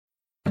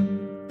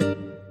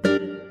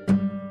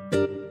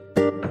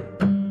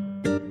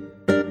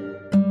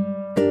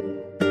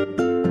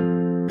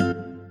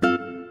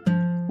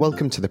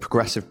Welcome to the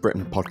Progressive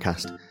Britain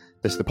podcast.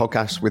 This is the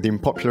podcast with the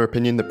unpopular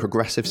opinion that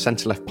progressive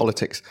centre-left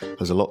politics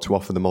has a lot to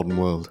offer the modern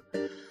world.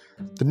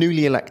 The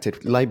newly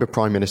elected Labour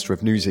Prime Minister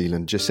of New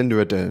Zealand,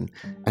 Jacinda Ardern,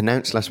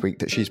 announced last week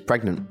that she's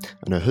pregnant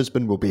and her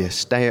husband will be a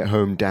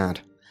stay-at-home dad.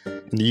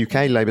 In the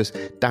UK, Labour's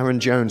Darren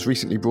Jones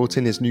recently brought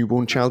in his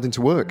newborn child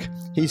into work.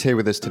 He's here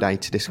with us today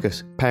to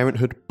discuss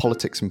parenthood,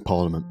 politics and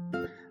Parliament.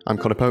 I'm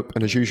Conor Pope,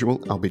 and as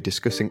usual, I'll be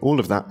discussing all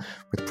of that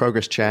with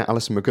Progress Chair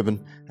Alison McGovern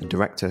and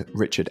Director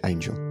Richard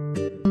Angel.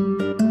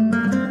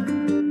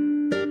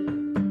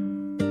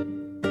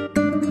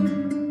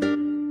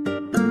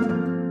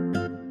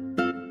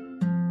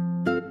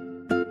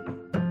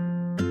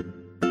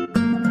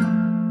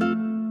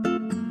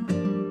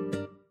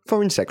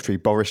 Foreign Secretary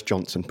Boris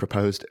Johnson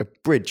proposed a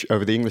bridge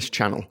over the English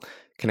Channel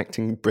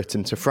connecting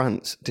Britain to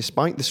France,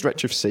 despite the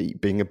stretch of sea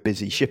being a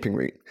busy shipping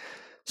route.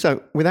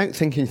 So, without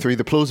thinking through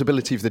the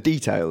plausibility of the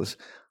details,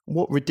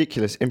 what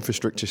ridiculous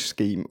infrastructure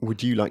scheme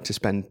would you like to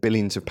spend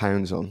billions of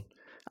pounds on?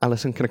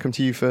 Alison, can I come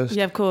to you first?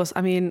 Yeah, of course.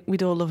 I mean,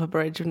 we'd all love a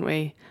bridge, wouldn't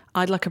we?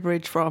 I'd like a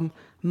bridge from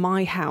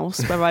my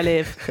house, where I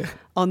live,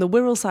 on the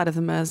Wirral side of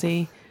the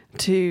Mersey,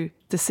 to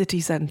the city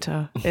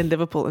centre in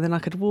Liverpool. And then I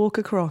could walk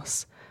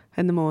across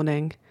in the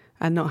morning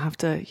and not have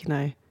to,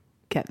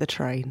 get the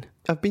train.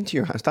 I've been to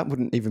your house. That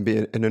wouldn't even be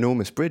an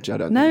enormous bridge, I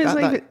don't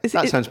think.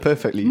 That sounds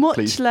perfectly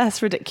much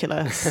less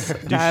ridiculous.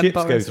 Do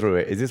ships go through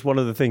it? Is this one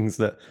of the things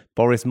that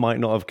Boris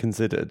might not have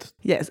considered?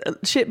 Yes,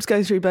 ships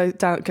go through go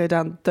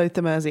down both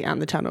the Mersey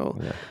and the Channel.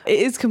 Yeah. It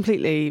is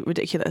completely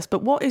ridiculous.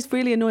 But what is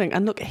really annoying,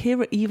 and look,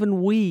 here are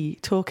even we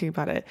talking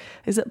about it,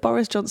 is that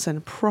Boris Johnson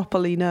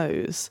properly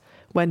knows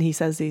when he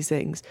says these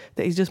things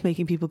that he's just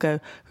making people go,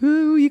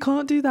 "Ooh, you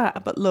can't do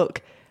that." But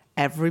look,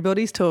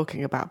 everybody's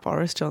talking about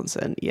Boris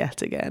Johnson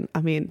yet again.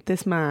 I mean,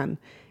 this man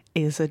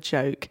is a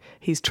joke.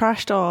 He's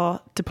trashed our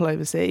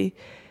diplomacy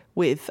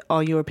with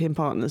our European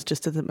partners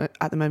just at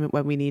the moment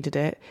when we needed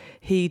it.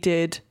 He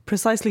did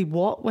precisely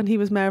what when he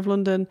was Mayor of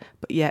London,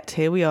 but yet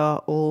here we are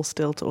all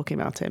still talking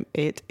about him.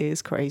 It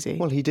is crazy.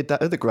 Well, he did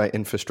that other great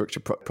infrastructure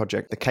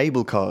project, the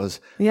cable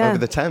cars over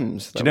the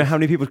Thames. Do you know how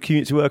many people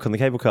commute to work on the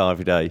cable car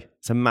every day?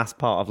 It's a mass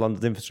part of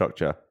London's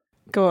infrastructure.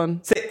 Go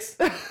on. 6.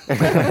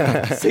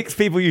 6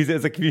 people use it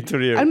as a commuter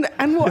here. And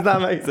what, isn't that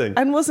amazing?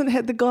 And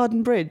wasn't the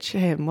Garden Bridge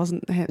him?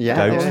 Wasn't him?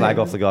 Yeah. Don't slag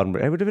off the Garden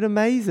Bridge. It would have been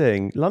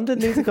amazing. London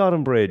needs a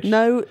Garden Bridge.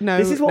 No.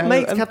 This is what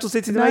makes capital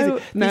cities amazing.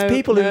 These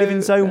people who live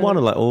in Zone 1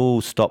 are like, oh,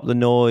 stop the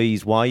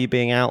noise. Why are you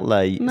being out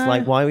late? It's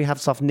like, why do we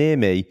have stuff near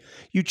me?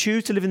 You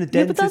choose to live in the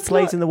densest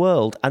place in the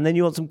world, and then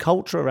you want some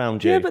culture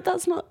around you. Yeah, but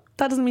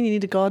that doesn't mean you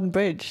need a garden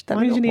bridge. That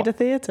means you need a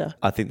theatre.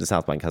 I think the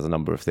South Bank has a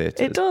number of theatres.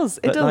 It does.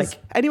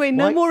 Anyway,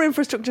 no more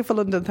infrastructure for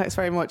London, thanks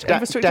very much.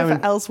 Infrastructure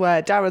for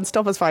elsewhere. Darren,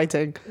 stop us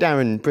fighting.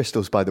 Darren,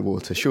 Bristol's by the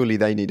water. Surely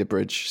they need a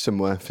bridge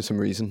somewhere for some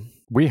reason.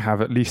 We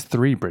have at least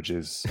 3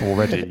 bridges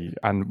already,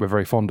 and we're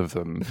very fond of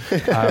them.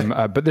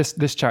 But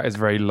this chat is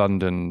very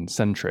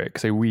London-centric.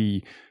 So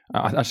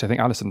I think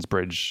Alison's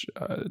bridge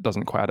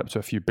doesn't quite add up to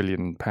a few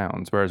 £billion,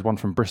 whereas one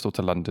from Bristol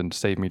to London to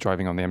save me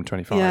driving on the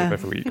M25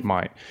 every week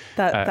might.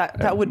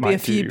 That would be a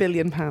few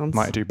 £billion.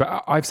 Might do.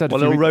 But I've said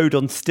a road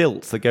on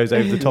stilts that goes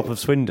over the top of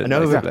Swindon.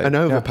 An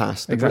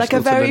overpass. Exactly. Like a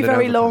very,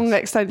 very long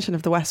extension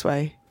of the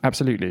Westway.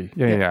 Absolutely.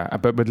 Yeah.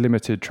 But with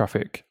limited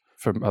traffic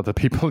from other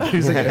people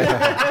using it,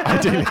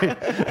 ideally.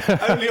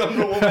 Only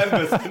honourable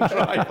members can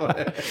drive on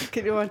it.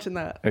 Can you imagine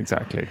that?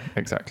 Exactly.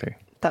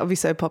 That would be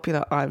so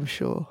popular, I'm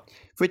sure.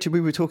 Richard,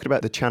 we were talking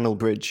about the Channel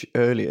Bridge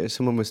earlier.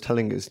 Someone was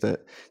telling us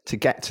that to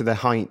get to the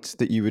height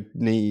that you would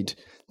need...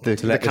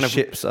 to let the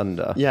ships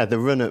under. Yeah, the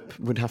run-up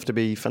would have to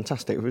be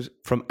fantastic. It was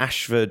from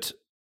Ashford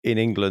in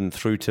England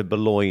through to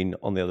Boulogne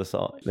on the other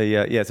side. So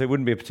it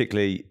wouldn't be a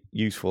particularly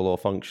useful or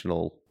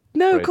functional...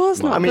 No, of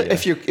course not. I mean,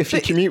 if your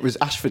commute was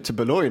Ashford to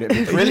Boulogne, it'd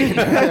be brilliant.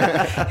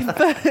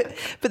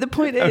 but the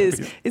point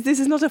is this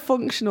is not a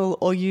functional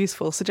or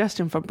useful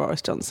suggestion from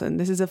Boris Johnson.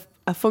 This is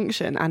a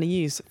function and a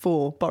use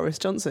for Boris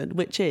Johnson,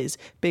 which is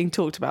being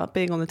talked about,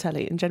 being on the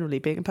telly, and generally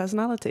being a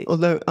personality.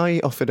 Although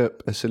I offered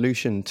up a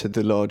solution to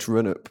the large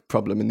run-up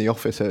problem in the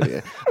office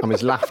earlier, I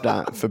was laughed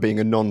at for being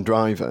a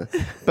non-driver.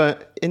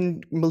 But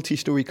in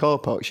multi-storey car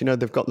parks,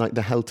 they've got like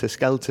the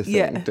helter-skelter thing.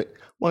 Yeah.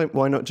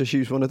 Why not just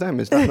use one of them?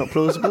 Is that not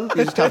plausible?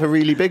 You just have a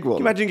really big one.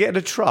 Can you imagine getting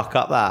a truck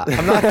up that?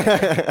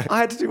 I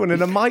had to do one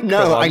in a micro.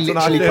 No, I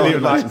literally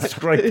can't.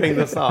 Scraping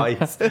the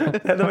sides. They're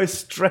the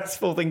most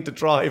stressful thing to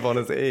drive on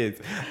as it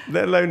is.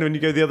 Let alone when you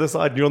go the other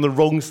side and you're on the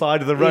wrong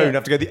side of the road and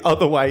have to go the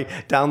other way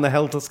down the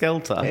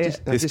helter-skelter. I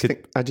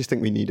just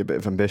think we need a bit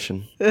of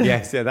ambition.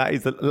 Yes, that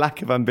is a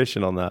lack of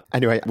ambition on that.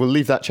 Anyway, we'll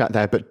leave that chat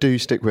there, but do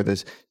stick with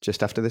us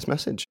just after this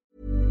message.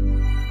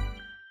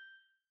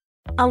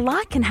 A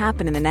lot can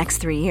happen in the next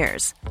 3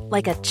 years.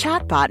 Like a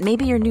chatbot may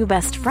be your new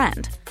best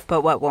friend.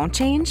 But what won't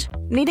change?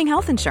 Needing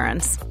health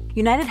insurance.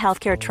 United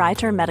Healthcare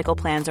Tri-Term Medical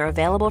Plans are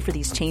available for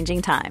these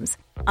changing times.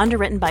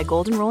 Underwritten by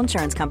Golden Rule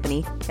Insurance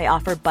Company, they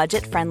offer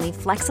budget-friendly,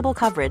 flexible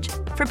coverage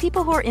for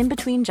people who are in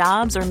between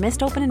jobs or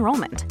missed open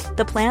enrollment.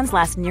 The plans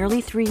last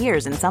nearly 3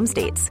 years in some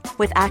states,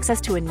 with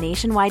access to a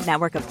nationwide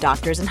network of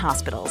doctors and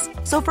hospitals.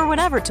 So for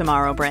whatever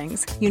tomorrow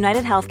brings,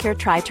 United Healthcare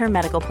Tri-Term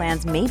Medical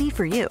Plans may be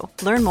for you.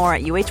 Learn more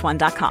at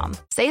uh1.com.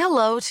 Say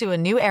hello to a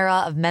new era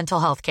of mental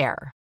health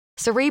care.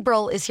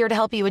 Cerebral is here to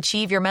help you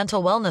achieve your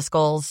mental wellness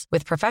goals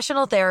with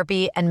professional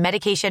therapy and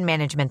medication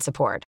management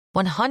support.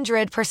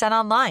 100%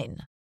 online.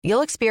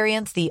 You'll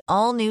experience the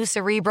all-new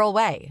Cerebral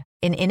Way,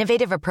 an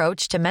innovative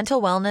approach to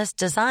mental wellness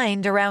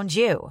designed around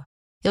you.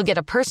 You'll get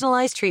a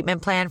personalized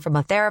treatment plan from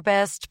a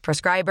therapist,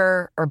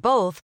 prescriber, or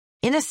both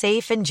in a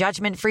safe and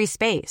judgment-free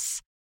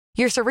space.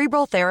 Your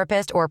Cerebral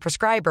therapist or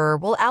prescriber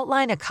will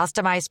outline a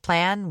customized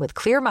plan with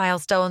clear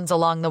milestones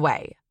along the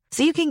way,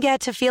 so you can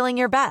get to feeling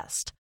your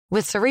best.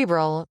 With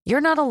Cerebral,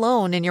 you're not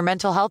alone in your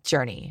mental health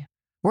journey.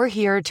 We're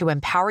here to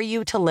empower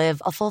you to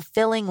live a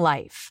fulfilling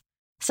life.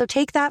 So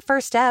take that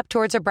first step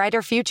towards a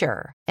brighter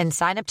future and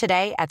sign up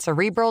today at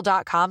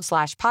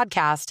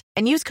Cerebral.com/podcast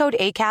and use code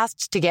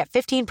ACAST to get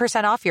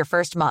 15% off your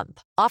first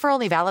month. Offer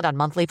only valid on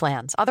monthly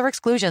plans. Other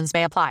exclusions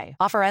may apply.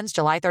 Offer ends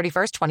July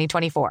 31st,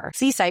 2024.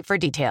 See site for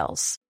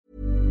details.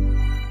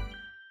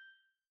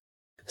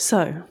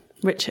 So,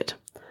 Richard,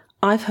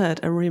 I've heard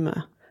a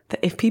rumour that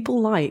if people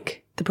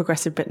like the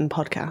Progressive Britain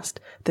podcast,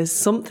 there's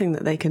something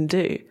that they can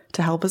do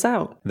to help us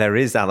out. There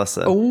is,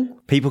 Alison. Oh.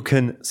 People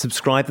can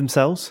subscribe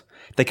themselves.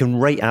 They can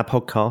rate our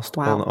podcast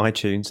on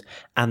iTunes,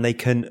 and they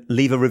can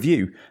leave a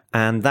review.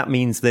 And that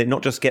means that it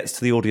not just gets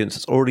to the audience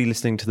that's already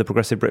listening to the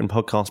Progressive Britain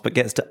podcast, but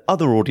gets to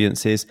other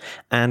audiences.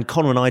 And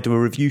Connor and I do a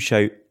review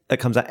show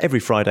that comes out every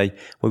Friday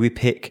where we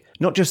pick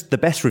not just the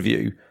best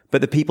review,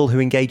 but the people who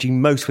are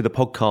engaging most with the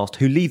podcast,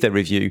 who leave their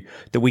review,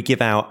 that we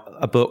give out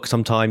a book,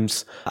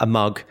 sometimes a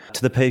mug,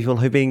 to the people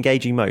who've been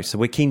engaging most. So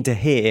we're keen to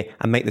hear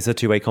and make this a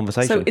two-way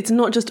conversation. So it's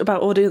not just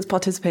about audience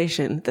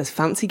participation. There's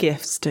fancy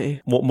gifts too.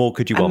 What more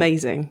could you want?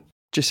 Amazing.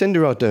 Jacinda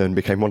Ardern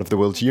became one of the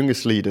world's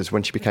youngest leaders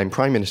when she became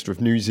Prime Minister of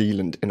New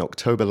Zealand in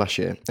October last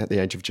year at the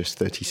age of just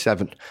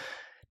 37.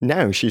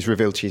 Now she's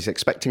revealed she's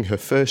expecting her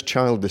first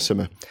child this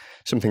summer,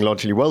 something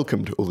largely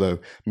welcomed, although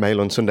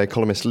Mail on Sunday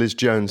columnist Liz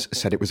Jones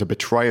said it was a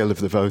betrayal of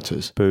the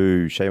voters.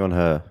 Boo, shame on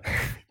her.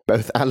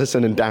 Both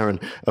Alison and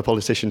Darren are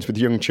politicians with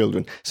young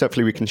children, so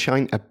hopefully we can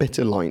shine a bit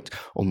of light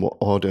on what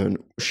Ardern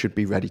should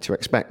be ready to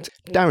expect.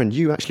 Darren,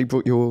 you actually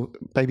brought your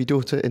baby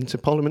daughter into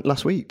Parliament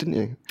last week, didn't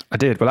you? I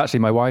did. Well, actually,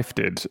 my wife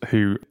did,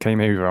 who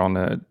came over on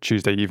a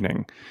Tuesday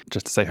evening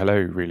just to say hello,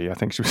 really. I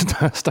think she was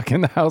stuck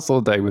in the house all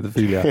day with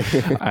Ophelia,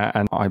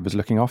 and I was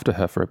looking after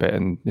her for a bit,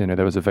 and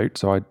there was a vote,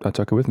 so I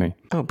took her with me.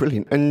 Oh,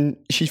 brilliant. And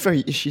she's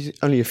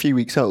only a few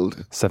weeks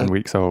old. 7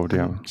 weeks old,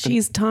 yeah.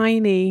 She's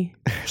tiny.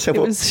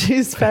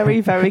 She's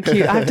very, very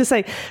cute. I have to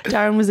say,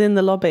 Darren was in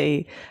the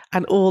lobby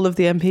and all of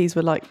the MPs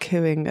were like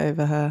cooing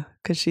over her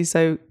because she's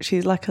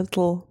like a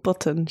little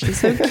button. She's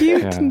so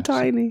cute and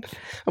tiny.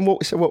 And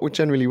what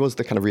generally was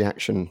the kind of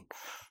reaction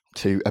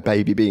to a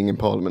baby being in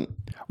Parliament?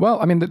 Well,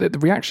 I mean, the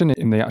reaction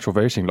in the actual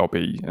voting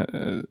lobby,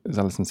 as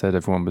Alison said,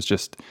 everyone was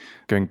just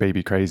going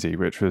baby crazy,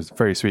 which was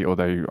very sweet,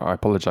 although I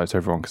apologise to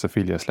everyone because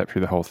Ophelia slept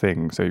through the whole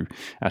thing, so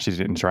actually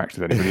didn't interact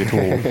with anybody at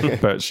all.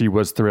 But she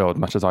was thrilled,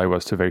 much as I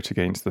was, to vote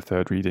against the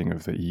third reading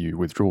of the EU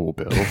withdrawal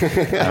bill.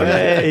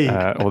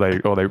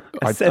 Although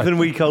a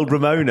 7-week-old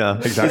Ramona.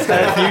 Exactly. Is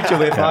that the future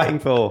we're fighting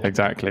for?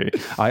 Exactly.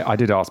 I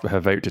did ask, but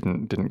her vote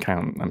didn't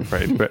count, I'm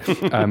afraid. But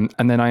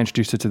and then I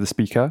introduced her to the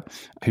Speaker,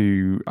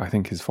 who I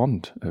think is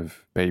fond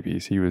of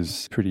babies. He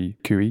was pretty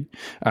cooey.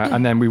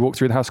 And then we walked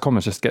through the House of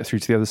Commons just to get through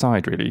to the other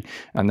side, really.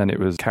 And then it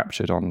was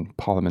captured on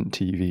Parliament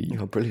TV.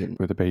 Oh, brilliant.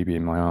 With a baby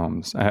in my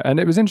arms. And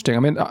it was interesting. I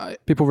mean,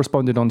 people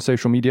responded on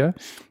social media.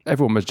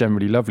 Everyone was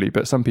generally lovely,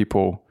 but some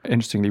people,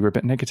 interestingly, were a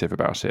bit negative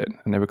about it.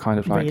 And they were kind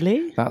of like,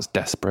 really? That's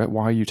desperate.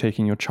 Why are you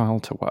taking your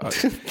child to work?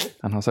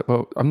 And I was like,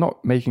 well, I'm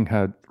not making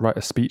her write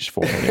a speech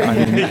for me.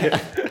 I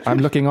mean, I'm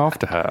looking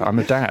after her. I'm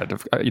a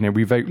dad.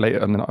 We vote late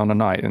on a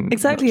night, and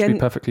exactly, that should be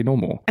perfectly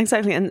normal.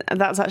 Exactly, and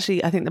that's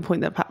actually, I think, the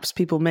point that perhaps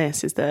people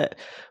miss is that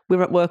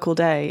we're at work all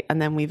day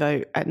and then we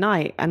vote at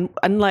night, and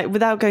like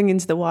without going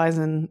into the whys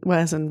and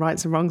wheres and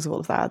rights and wrongs of all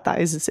of that, that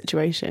is a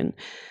situation.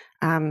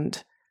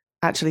 And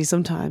actually,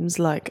 sometimes,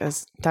 like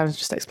as Darren's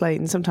just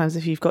explained, sometimes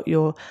if you've got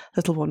your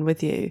little one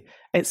with you,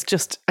 it's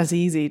just as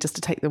easy just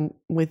to take them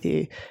with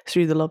you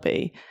through the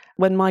lobby.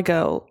 When my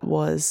girl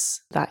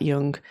was that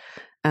young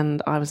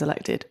and I was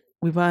elected,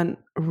 we weren't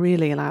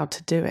really allowed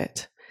to do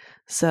it.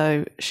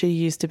 So she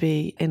used to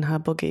be in her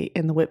buggy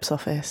in the whip's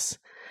office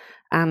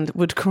and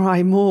would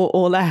cry more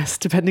or less,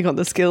 depending on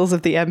the skills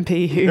of the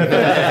MP who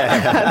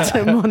had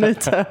to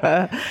monitor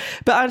her.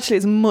 But actually,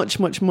 it's much,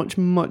 much, much,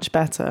 much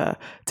better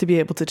to be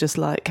able to just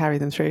like carry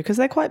them through, because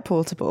they're quite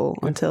portable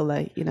until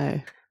they,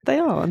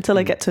 until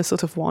they get to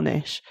sort of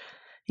one-ish.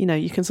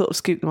 You can sort of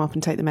scoop them up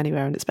and take them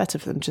anywhere, and it's better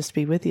for them just to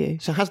be with you.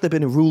 So has there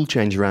been a rule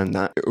change around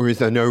that, or is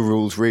there no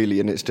rules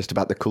really and it's just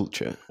about the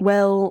culture?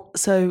 Well,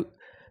 so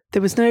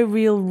there was no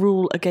real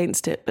rule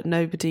against it, but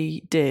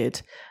nobody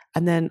did.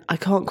 And then I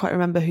can't quite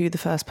remember who the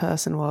first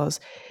person was,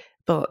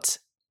 but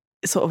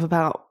sort of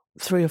about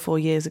 3 or 4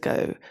 years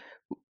ago,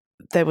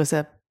 there was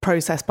a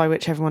process by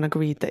which everyone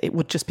agreed that it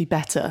would just be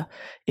better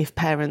if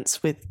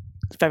parents with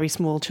very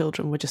small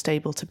children were just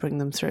able to bring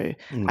them through.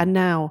 And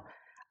now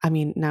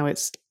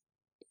it's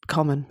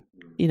common.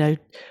 You know,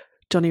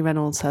 Johnny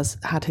Reynolds has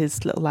had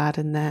his little lad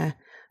in there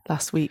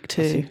last week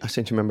too. I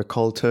seem to remember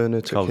Cole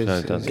Turner took his...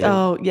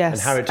 Oh, yes.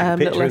 And Harriet took a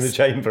picture in the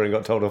chamber and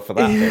got told off for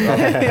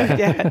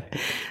that.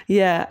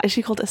 Yeah. Is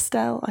she called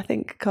Estelle? I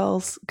think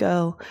Cole's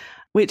girl,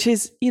 which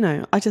is, you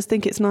know, I just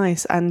think it's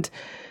nice. And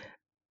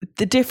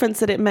the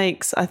difference that it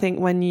makes, I think,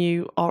 when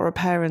you are a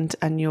parent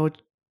and you're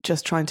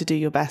just trying to do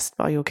your best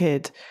by your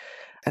kid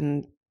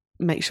and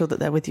make sure that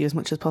they're with you as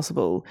much as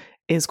possible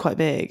is quite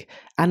big.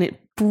 And it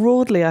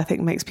broadly, I think,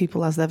 makes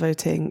people, as they're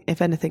voting,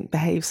 if anything,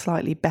 behave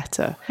slightly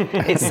better.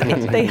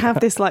 They have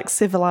this like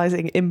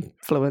civilizing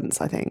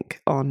influence, I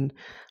think, on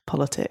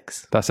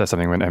politics. That says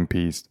something when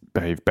MPs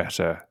behave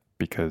better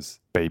because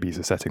babies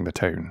are setting the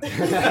tone.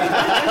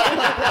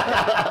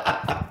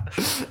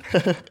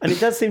 And it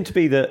does seem to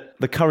be that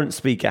the current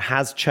speaker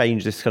has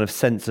changed this kind of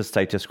sense of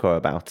status quo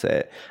about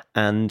it.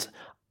 And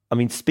I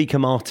mean, Speaker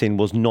Martin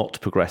was not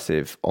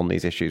progressive on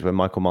these issues when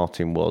Michael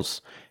Martin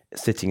was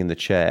sitting in the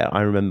chair.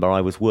 I remember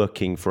I was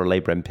working for a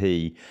Labour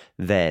MP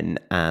then,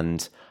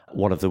 and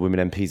one of the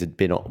women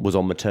MPs was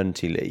on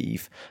maternity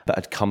leave, but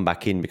had come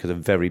back in because a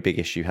very big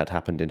issue had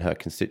happened in her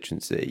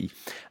constituency.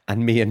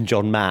 And me and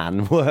John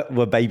Mann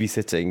were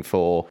babysitting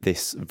for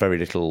this very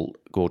little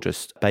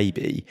gorgeous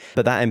baby.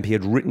 But that MP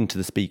had written to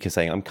the Speaker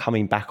saying, I'm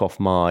coming back off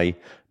my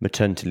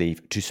maternity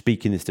leave to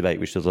speak in this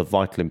debate, which is of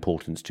vital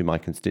importance to my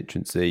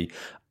constituency.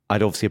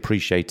 I'd obviously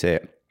appreciate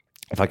it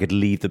if I could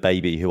leave the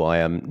baby who I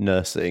am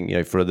nursing, you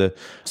know, for the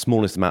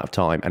smallest amount of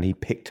time. And he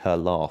picked her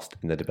last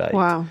in the debate.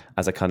 Wow.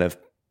 As a kind of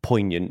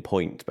poignant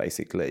point,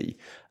 basically,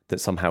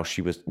 that somehow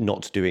she was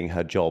not doing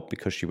her job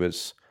because she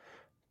was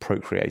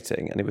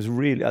procreating. And it was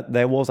really,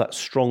 there was that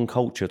strong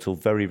culture till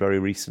very, very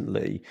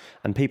recently.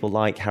 And people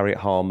like Harriet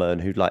Harman,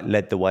 who like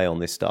led the way on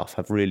this stuff,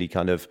 have really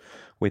kind of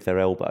with their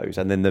elbows.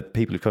 And then the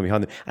people who come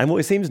behind them. And what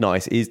it seems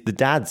nice is the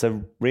dads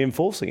are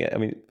reinforcing it. I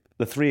mean,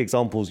 the 3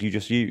 examples you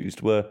just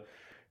used were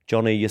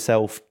Johnny,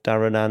 yourself,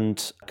 Darren,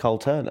 and Carl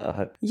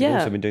Turner. You've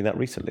also been doing that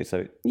recently, so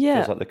it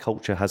feels like the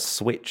culture has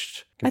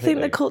switched completely. I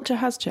think the culture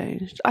has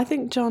changed. I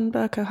think John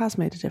Bercow has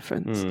made a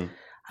difference.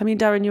 I mean,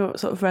 Darren, you're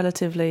sort of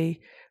relatively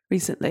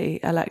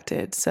recently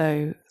elected,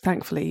 so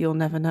thankfully you'll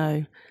never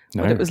know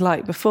what it was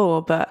like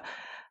before. But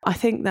I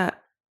think that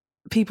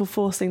people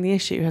forcing the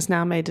issue has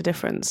now made a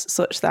difference,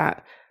 such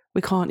that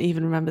we can't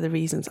even remember the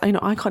reasons.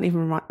 I can't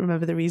even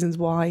remember the reasons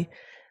why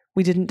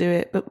we didn't do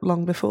it but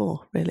long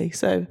before, really.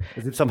 So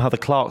as if somehow the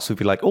clerks would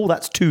be like, oh,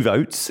 that's 2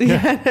 votes.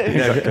 Yeah.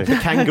 Exactly. The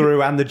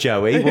kangaroo and the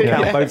Joey, we'll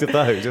count both of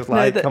those. Just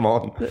like, come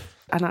on.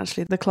 And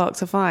actually the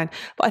clerks are fine.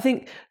 But I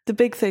think the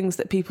big things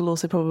that people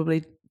also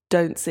probably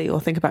don't see or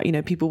think about, you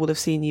know, people will have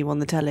seen you on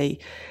the telly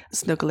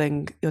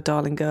snuggling your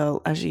darling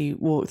girl as you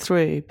walk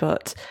through,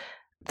 but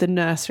the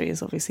nursery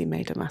has obviously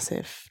made a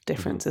massive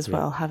difference as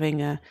well,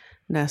 having a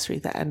nursery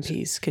that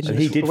MPs can use. And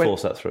he did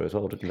force that through as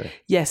well, didn't he?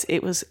 Yes,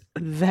 it was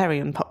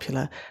very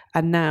unpopular.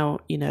 And now,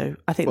 you know,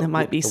 I think there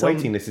might be some... The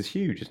waiting list is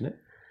huge, isn't it?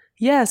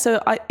 Yeah,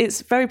 so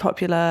it's very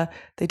popular.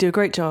 They do a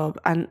great job.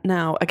 And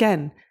now,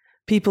 again,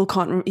 people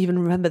can't even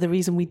remember the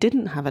reason we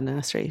didn't have a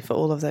nursery for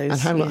all of those.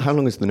 And how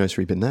long has the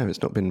nursery been there?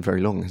 It's not been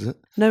very long, has it?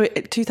 No,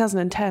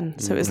 2010.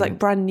 So it was like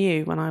brand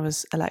new when I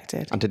was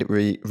elected. And did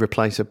it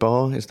replace a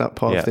bar? Is that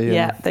part of the...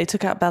 Yeah, they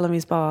took out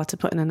Bellamy's bar to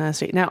put in a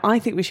nursery. Now, I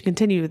think we should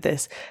continue with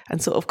this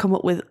and sort of come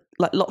up with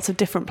like lots of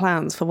different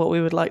plans for what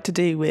we would like to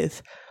do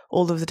with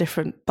all of the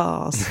different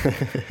bars.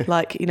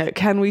 Like, you know,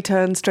 can we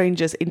turn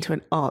strangers into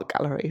an art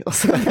gallery or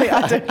something?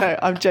 I don't know.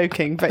 I'm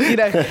joking. But, you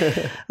know,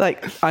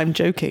 like, I'm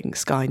joking.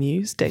 Sky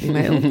News, Daily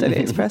Mail, Daily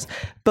Express.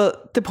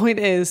 But the point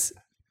is,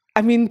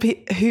 I mean,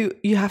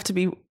 you have to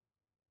be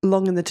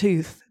long in the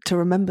tooth to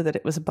remember that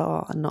it was a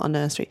bar and not a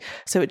nursery.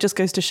 So it just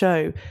goes to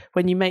show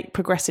when you make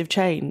progressive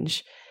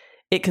change,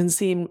 it can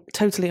seem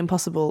totally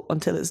impossible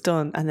until it's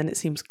done, and then it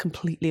seems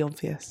completely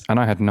obvious. And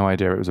I had no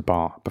idea it was a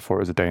bar before it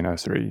was a day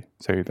nursery.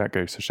 So that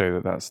goes to show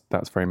that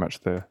that's very much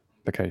the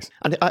case.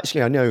 And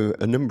actually, I know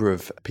a number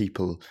of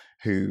people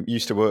who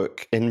used to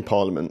work in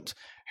Parliament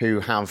who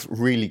have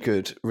really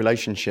good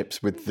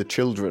relationships with the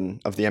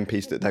children of the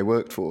MPs that they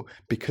worked for,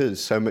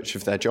 because so much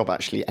of their job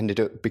actually ended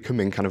up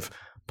becoming kind of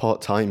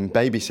part-time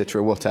babysitter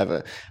or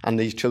whatever. And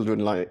these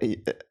children, like...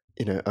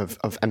 you know, of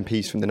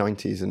MPs from the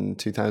 90s and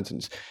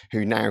 2000s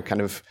who now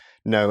kind of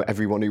know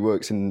everyone who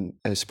works in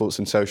sports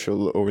and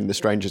social or in the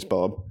Strangers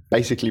Bar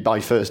basically by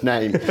first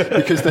name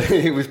because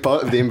it was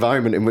part of the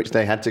environment in which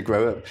they had to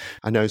grow up.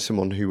 I know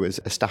someone who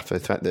was a staffer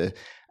throughout the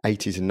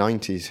 80s and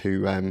 90s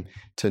who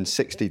turned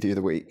 60 the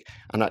other week,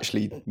 and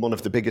actually one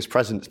of the biggest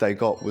presents they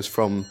got was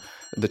from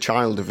the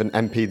child of an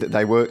MP that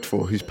they worked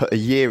for, who's put a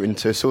year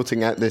into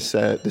sorting out this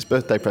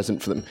birthday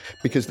present for them,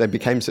 because they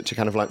became such a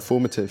kind of like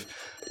formative,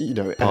 you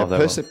know,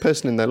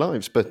 person in their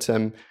lives, but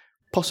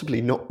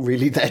possibly not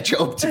really their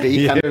job to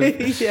be kind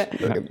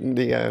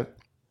of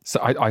So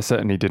I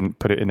certainly didn't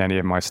put it in any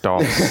of my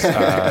staff's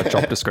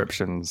job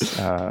descriptions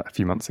a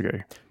few months ago.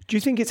 Do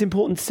you think it's an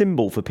important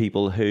symbol for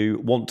people who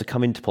want to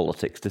come into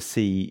politics to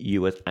see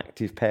you as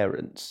active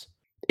parents?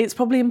 It's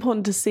probably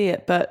important to see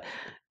it, but,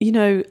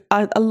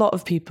 a lot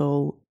of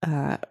people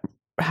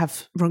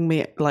have rung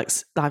me,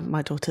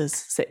 my daughter's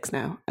 6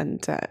 now,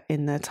 and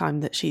in the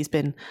time that she's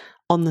been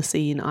on the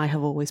scene, I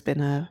have always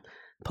been a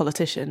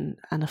politician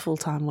and a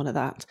full-time one at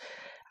that.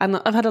 And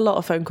I've had a lot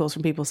of phone calls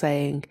from people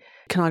saying,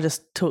 can I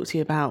just talk to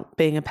you about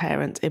being a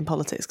parent in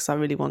politics? Because I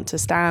really want to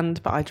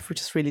stand, but I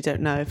just really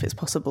don't know if it's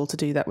possible to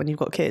do that when you've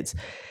got kids.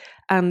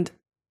 And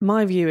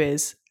my view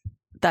is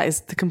that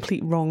is the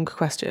complete wrong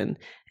question.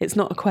 It's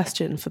not a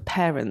question for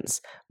parents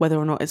whether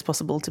or not it's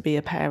possible to be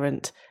a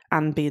parent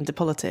and be into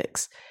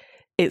politics.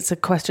 It's a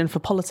question for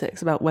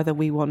politics about whether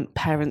we want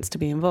parents to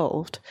be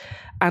involved.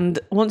 And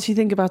once you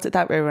think about it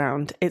that way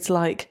around, it's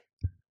like,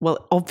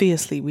 well,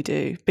 obviously we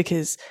do,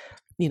 because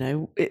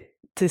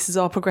this is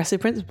our progressive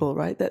principle,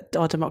 right? That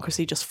our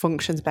democracy just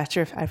functions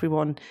better if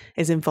everyone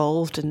is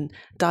involved and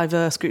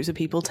diverse groups of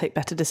people take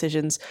better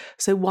decisions.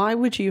 So why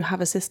would you have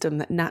a system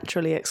that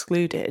naturally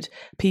excluded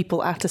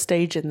people at a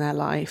stage in their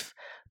life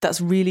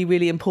that's really,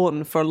 really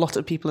important for a lot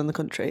of people in the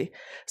country?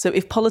 So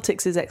if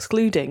politics is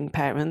excluding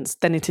parents,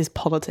 then it is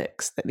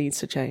politics that needs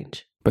to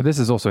change. But this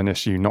is also an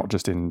issue not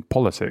just in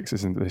politics,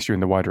 it's an issue in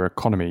the wider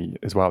economy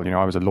as well.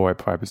 I was a lawyer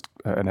before I was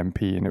an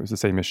MP, and it was the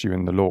same issue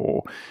in the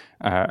law.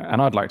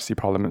 And I'd like to see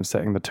Parliament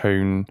setting the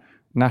tone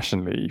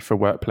nationally for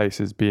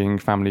workplaces being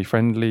family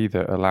friendly,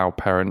 that allow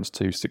parents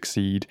to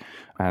succeed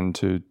and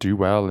to do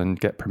well and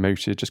get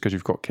promoted. Just because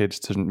you've got kids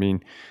doesn't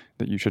mean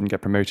that you shouldn't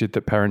get promoted,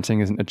 that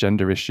parenting isn't a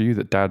gender issue,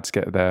 that dads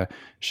get their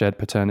shared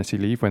paternity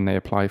leave when they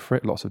apply for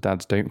it. Lots of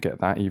dads don't get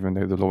that, even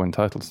though the law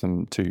entitles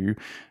them to.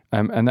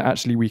 And that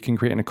actually we can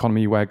create an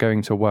economy where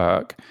going to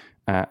work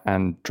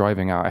and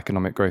driving our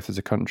economic growth as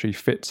a country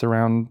fits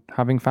around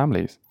having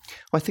families.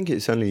 I think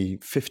it's only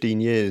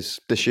 15 years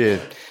this year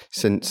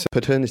since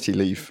paternity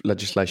leave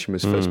legislation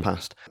was first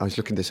passed. I was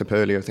looking this up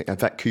earlier. I think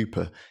Yvette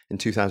Cooper in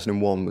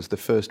 2001 was the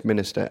first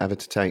minister ever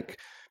to take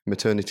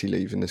maternity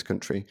leave in this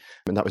country.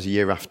 And that was a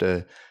year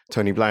after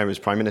Tony Blair as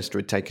Prime Minister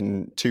had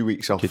taken 2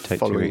 weeks off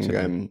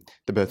following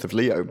the birth of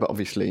Leo. But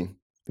obviously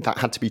that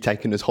had to be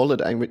taken as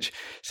holiday, which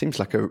seems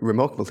like a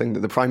remarkable thing that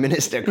the Prime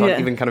Minister can't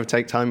even kind of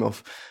take time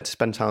off to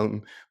spend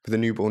time with a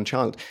newborn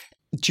child.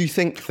 Do you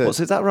think that...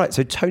 So is that right?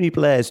 So Tony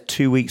Blair's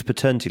 2 weeks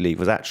paternity leave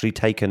was actually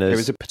taken as... It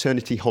was a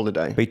paternity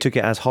holiday. But he took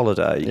it as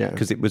holiday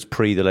because it was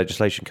pre the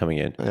legislation coming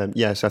in.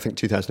 So I think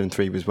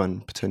 2003 was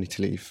when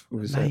paternity leave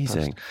was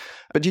amazing. Passed.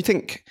 But do you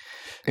think...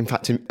 In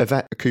fact,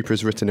 Yvette Cooper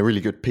has written a really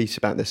good piece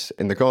about this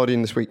in The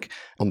Guardian this week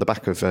on the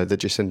back of the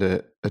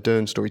Jacinda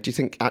Ardern story. Do you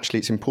think actually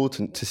it's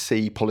important to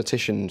see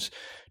politicians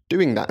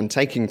doing that and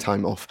taking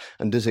time off?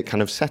 And does it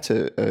kind of set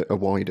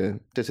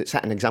does it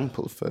set an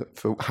example for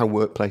how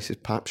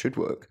workplaces perhaps should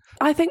work?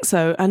 I think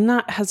so. And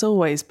that has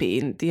always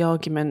been the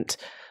argument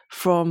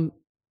from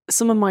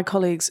some of my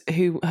colleagues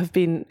who have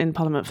been in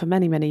Parliament for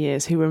many, many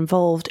years, who were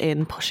involved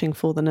in pushing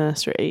for the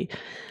nursery,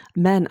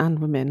 men and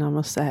women, I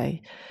must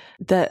say,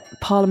 that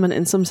Parliament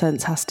in some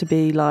sense has to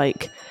be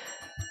like,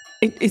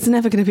 it's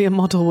never going to be a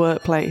model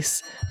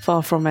workplace,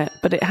 far from it,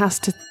 but it has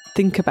to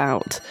think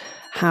about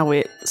how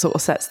it sort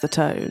of sets the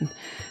tone.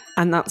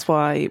 And that's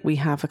why we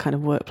have a kind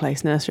of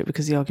workplace nursery,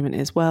 because the argument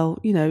is, well,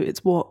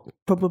 it's what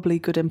probably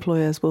good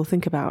employers will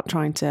think about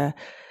trying to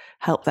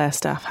help their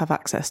staff have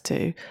access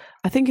to.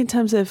 I think in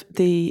terms of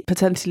the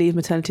paternity leave,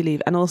 maternity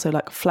leave, and also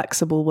like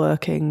flexible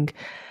working,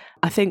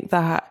 I think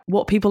that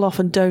what people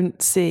often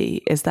don't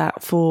see is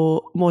that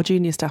for more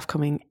junior staff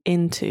coming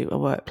into a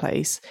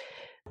workplace,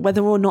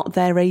 whether or not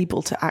they're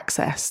able to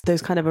access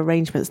those kind of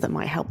arrangements that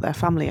might help their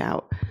family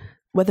out,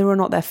 whether or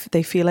not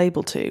they feel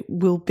able to,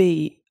 will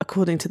be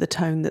according to the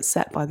tone that's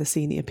set by the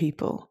senior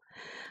people.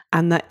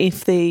 And that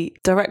if the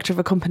director of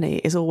a company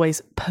is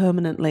always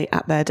permanently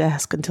at their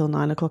desk until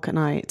 9 o'clock at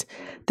night,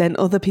 then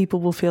other people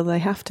will feel they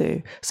have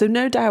to. So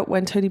no doubt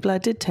when Tony Blair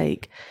did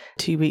take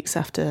 2 weeks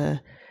after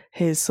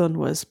his son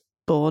was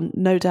born,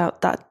 no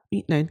doubt that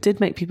did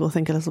make people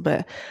think a little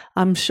bit.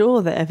 I'm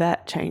sure that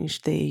Yvette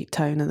changed the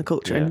tone and the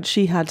culture, and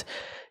she had,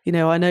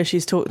 I know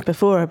she's talked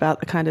before about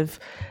the kind of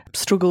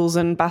struggles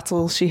and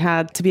battles she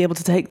had to be able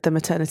to take the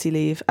maternity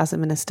leave as a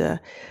minister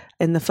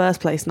in the first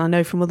place. And I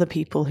know from other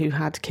people who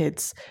had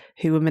kids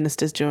who were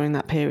ministers during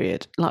that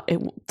period,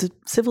 the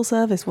civil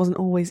service wasn't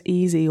always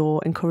easy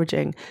or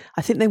encouraging.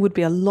 I think they would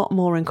be a lot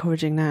more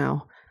encouraging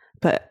now.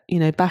 But,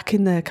 back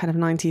in the kind of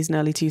 90s and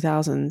early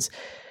 2000s,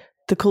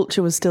 the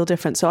culture was still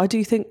different. So I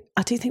do think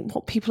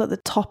what people at the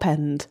top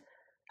end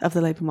of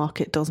the labour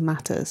market does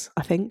matters,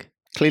 I think.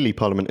 Clearly,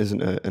 Parliament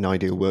isn't an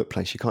ideal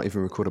workplace. You can't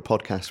even record a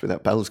podcast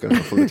without bells going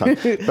off all the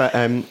time. But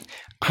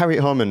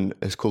Harriet Harman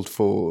has called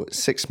for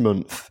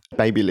 6-month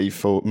baby leave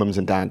for mums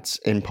and dads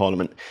in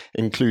Parliament,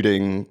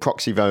 including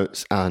proxy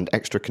votes and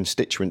extra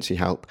constituency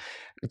help.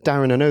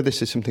 Darren, I know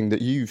this is something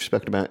that you've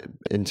spoken about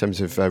in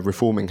terms of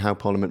reforming how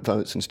Parliament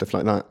votes and stuff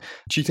like that.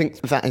 Do you think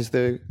that is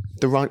the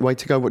right way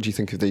to go? What do you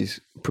think of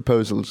these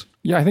proposals?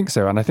 Yeah, I think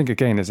so. And I think,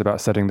 again, it's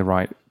about setting the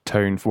right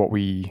tone for what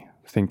we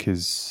think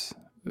is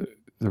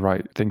the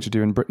right thing to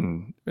do in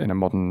Britain in a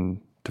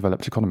modern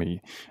developed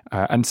economy.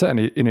 And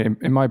certainly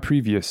in my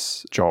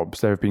previous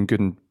jobs, there have been good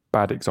and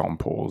bad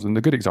examples. And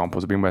the good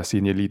examples have been where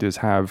senior leaders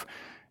have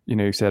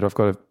said, I've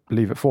got to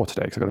leave at 4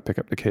 today because I've got to pick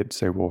up the kids,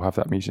 so we'll have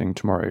that meeting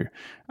tomorrow.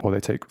 Or they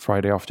take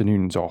Friday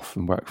afternoons off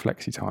and work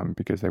flexi time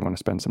because they want to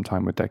spend some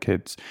time with their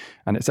kids.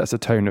 And it sets a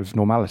tone of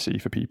normality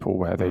for people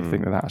where they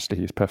think that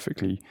actually is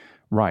perfectly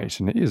right,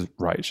 and it is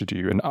right to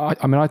do. And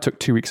I took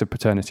 2 weeks of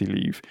paternity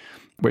leave,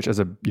 which as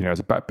a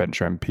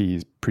backbencher MP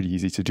is pretty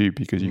easy to do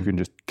because you can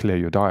just clear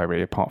your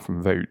diary apart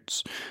from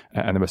votes.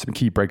 And there were some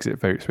key Brexit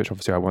votes, which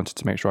obviously I wanted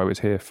to make sure I was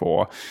here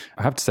for.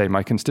 I have to say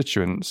my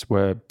constituents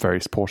were very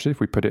supportive.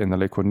 We put it in the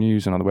local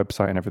news and on the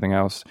website and everything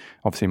else.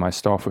 Obviously my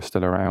staff were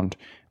still around,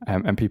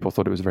 and people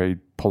thought it was a very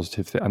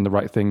positive and the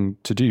right thing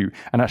to do,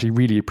 and actually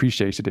really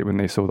appreciated it when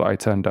they saw that I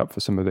turned up for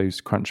some of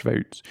those crunch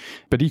votes.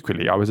 But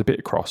equally, I was a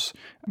bit cross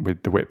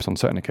with the whips on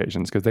certain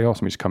occasions because they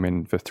asked me to come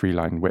in for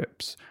 3-line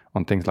whips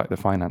on things like the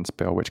finance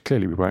bill, which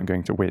clearly we weren't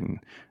going to win,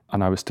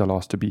 and I was still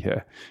asked to be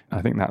here. And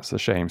I think that's a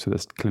shame, so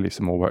there's clearly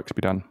some more work to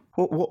be done.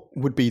 What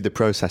would be the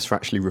process for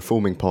actually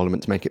reforming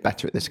Parliament to make it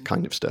better at this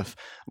kind of stuff?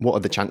 What are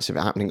the chances of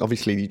it happening?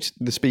 Obviously,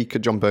 the Speaker,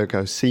 John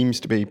Bercow, seems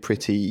to be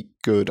pretty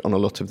good on a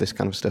lot of this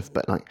kind of stuff,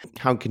 but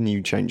how can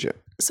you change it?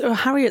 So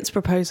Harriet's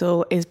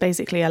proposal is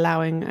basically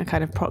allowing a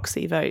kind of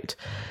proxy vote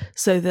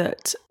so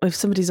that if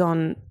somebody's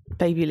on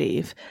baby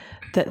leave,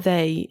 that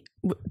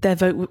their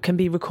vote can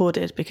be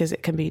recorded because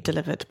it can be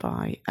delivered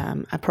by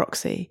a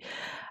proxy.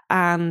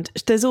 And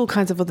there's all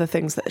kinds of other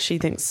things that she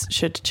thinks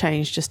should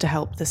change just to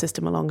help the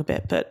system along a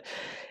bit. But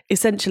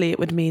essentially, it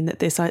would mean that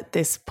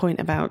this point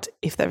about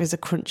if there is a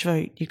crunch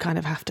vote, you kind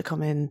of have to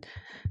come in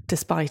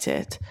despite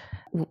it,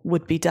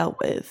 would be dealt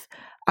with.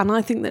 And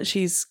I think that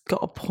she's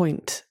got a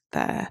point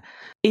there.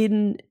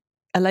 In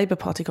a Labour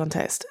Party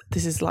context,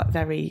 this is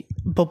very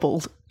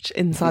bubbled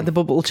inside the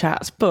bubble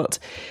chat. But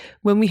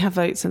when we have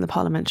votes in the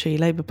Parliamentary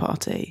Labour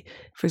Party,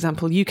 for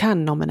example, you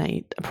can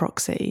nominate a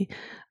proxy.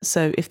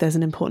 So if there's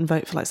an important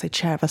vote for, say,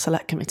 chair of a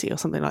select committee or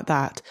something like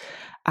that,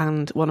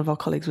 and one of our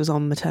colleagues was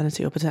on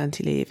maternity or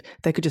paternity leave,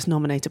 they could just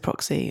nominate a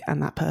proxy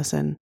and that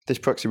person... This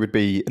proxy would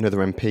be another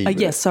MP?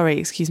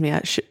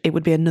 It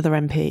would be another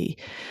MP.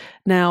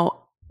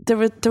 Now,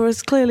 there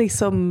is clearly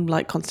some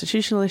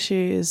constitutional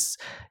issues,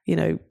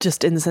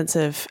 just in the sense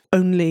of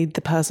only the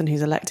person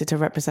who's elected to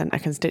represent a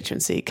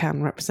constituency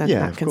can represent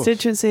that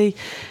constituency,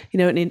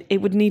 and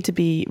it would need to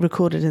be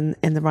recorded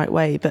in the right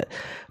way. But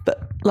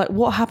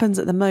what happens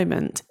at the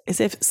moment is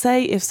if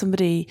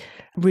somebody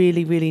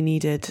really, really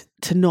needed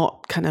to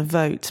not kind of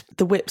vote,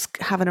 the whips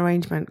have an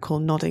arrangement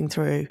called nodding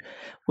through,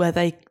 where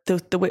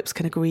the whips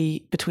can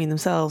agree between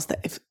themselves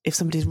that if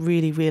somebody's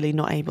really, really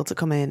not able to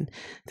come in,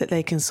 that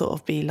they can sort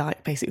of be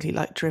basically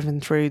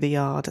driven through the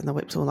yard, and the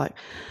whips will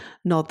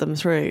nod them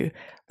through.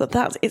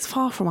 But it's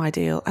far from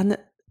ideal, and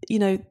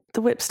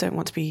the whips don't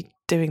want to be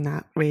doing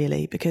that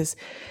really, because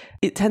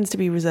it tends to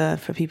be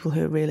reserved for people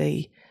who are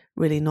really,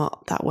 really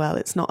not that well.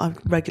 It's not a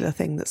regular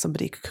thing that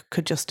somebody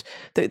could just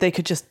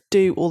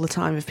do all the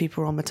time if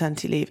people are on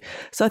maternity leave.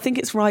 So I think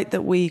it's right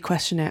that we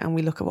question it and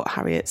we look at what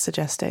Harriet's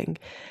suggesting.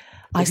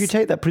 If you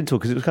take that principle,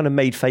 because it was kind of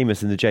made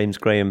famous in the James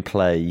Graham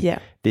play,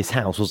 This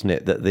House, wasn't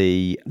it, that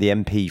the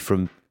MP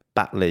from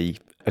Batley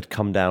had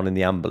come down in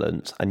the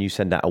ambulance, and you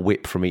send out a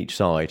whip from each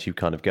side who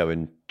kind of go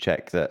and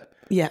check that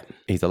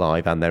he's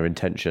alive and their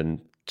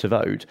intention to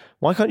vote.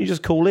 Why can't you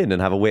just call in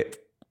and have a whip?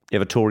 You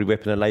have a Tory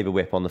whip and a Labour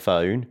whip on the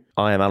phone.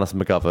 I am Alison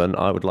McGovern.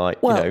 I would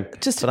like, for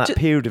that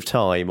period of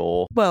time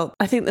or... Well,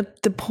 I think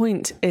the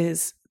point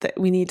is that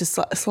we need a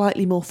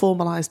slightly more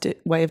formalised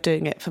way of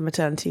doing it for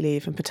maternity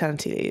leave and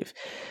paternity leave,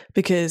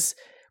 because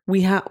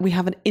we have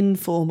an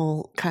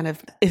informal kind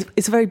of...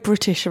 It's a very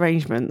British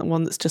arrangement,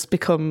 one that's just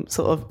become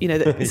sort of,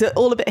 it's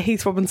all a bit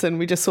Heath Robinson.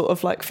 We just sort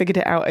of figured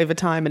it out over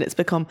time, and it's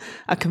become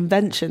a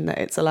convention that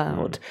it's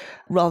allowed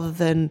rather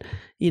than,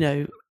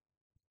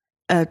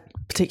 a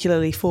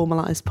particularly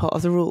formalised part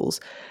of the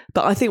rules.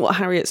 But I think what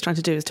Harriet's trying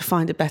to do is to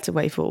find a better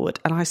way forward.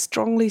 And I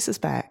strongly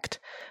suspect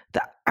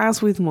that,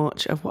 as with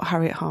much of what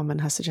Harriet Harman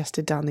has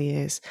suggested down the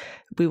years,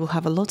 we will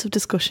have a lot of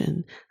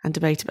discussion and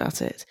debate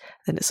about it.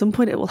 Then at some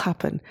point it will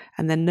happen,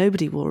 and then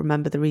nobody will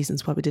remember the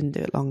reasons why we didn't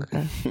do it long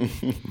ago.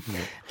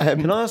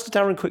 Can I ask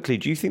Darren quickly,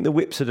 do you think the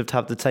whips would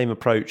have the same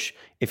approach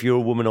if you're a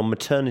woman on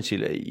maternity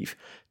leave,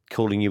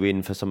 calling you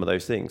in for some of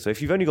those things? So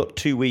if you've only got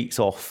 2 weeks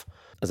off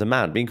as a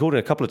man, being called in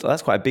a couple of times,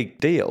 that's quite a big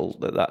deal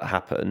that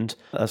happened.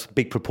 That's a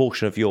big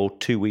proportion of your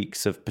 2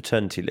 weeks of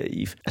paternity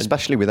leave.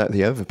 Especially without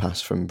the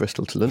overpass from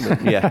Bristol to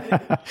London.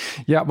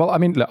 Yeah, well, I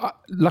mean, look,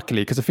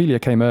 luckily, because Ophelia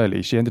came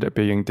early, she ended up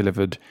being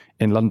delivered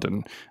in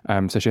London.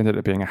 So she ended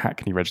up being a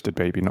Hackney registered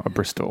baby, not a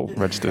Bristol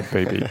registered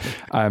baby.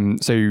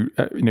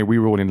 We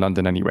were all in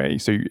London anyway.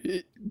 So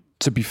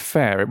to be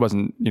fair, it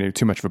wasn't,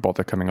 too much of a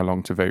bother coming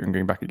along to vote and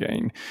going back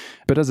again.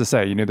 But as I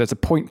say, there's a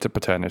point to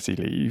paternity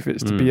leave.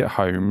 It's to be at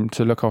home,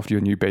 to look after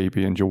your new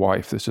baby and your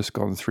wife that's just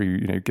gone through,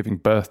 giving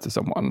birth to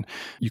someone.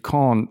 You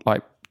can't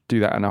do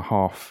that in a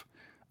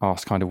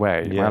half-assed kind of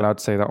way. Yeah. Am I allowed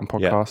to say that on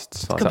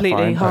podcasts? Yeah.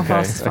 Completely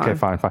half-assed. Okay,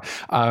 fine.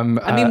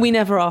 I mean, we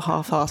never are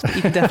half-assed, but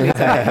you can definitely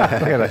say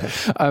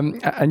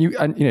that. And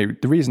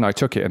the reason I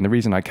took it and the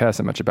reason I care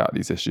so much about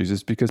these issues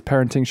is because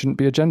parenting shouldn't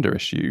be a gender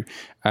issue.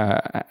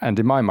 And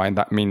in my mind,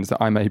 that means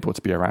that I'm able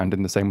to be around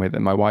in the same way that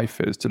my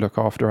wife is to look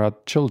after our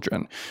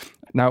children.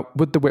 Now,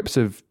 would the whips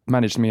have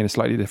managed me in a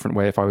slightly different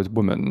way if I was a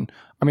woman?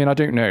 I mean, I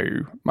don't know.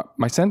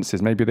 My sense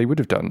is maybe they would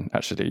have done,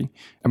 actually.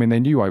 I mean, they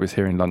knew I was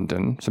here in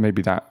London, so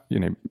maybe that,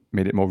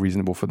 made it more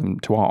reasonable for them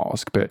to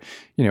ask. But,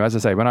 as I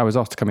say, when I was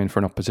asked to come in for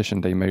an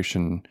opposition day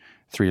motion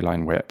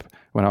 3-line whip,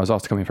 when I was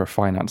asked to come in for a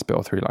finance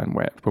bill 3-line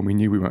whip, when we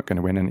knew we weren't going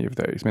to win any of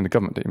those, I mean, the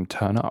government didn't even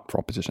turn up for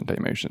opposition day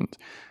motions.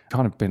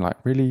 Kind of been like,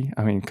 really?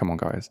 I mean, come on,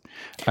 guys.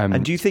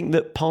 And do you think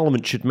that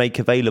Parliament should make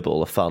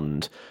available a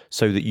fund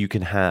so that you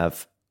can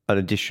have an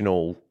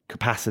additional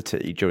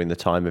capacity during the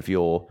time of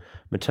your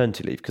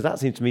maternity leave? Because that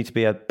seems to me to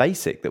be a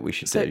basic that we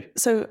should do.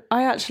 So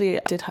I actually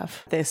did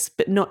have this,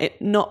 but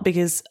not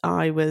because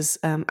I was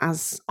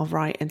as of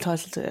right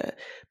entitled to it,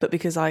 but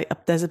because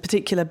there's a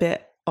particular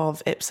bit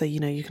of IPSA,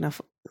 you can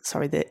have,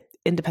 the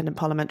Independent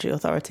Parliamentary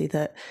Authority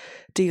that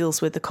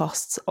deals with the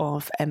costs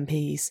of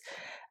MPs,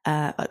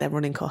 like their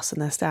running costs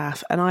and their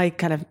staff. And I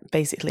kind of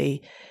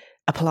basically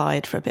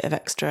applied for a bit of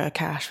extra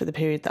cash for the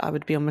period that I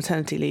would be on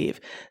maternity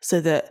leave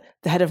so that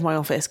the head of my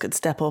office could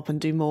step up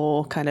and do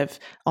more kind of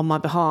on my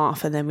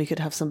behalf, and then we could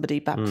have somebody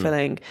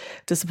backfilling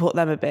to support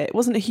them a bit. It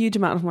wasn't a huge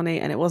amount of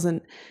money and it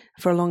wasn't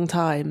for a long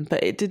time,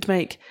 but it did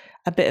make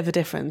a bit of a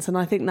difference. And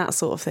I think that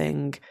sort of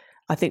thing,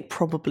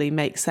 probably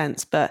makes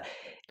sense. But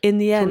in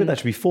the end, that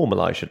should be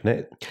formalised, shouldn't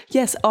it?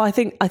 Yes, I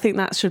think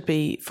that should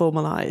be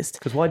formalised.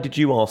 Because why did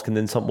you ask, and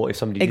then what if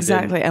somebody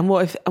exactly, didn't?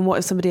 And what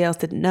if somebody else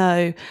didn't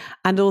know?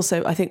 And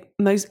also, I think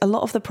a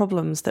lot of the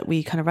problems that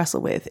we kind of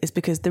wrestle with is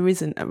because there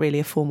isn't really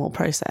a formal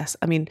process.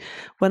 I mean,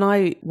 when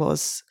I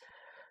was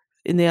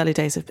in the early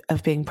days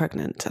of being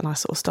pregnant, and I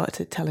sort of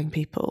started telling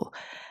people,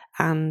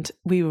 and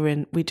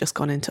we'd just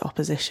gone into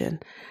opposition,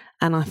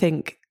 and I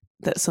think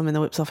that some in the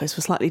whip's office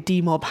were slightly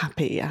demob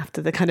happy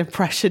after the kind of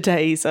pressure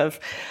days of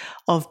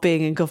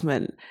being in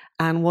government.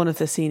 And one of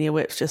the senior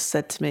whips just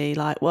said to me,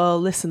 well,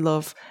 listen,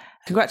 love,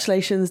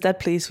 congratulations, dead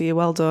pleased for you,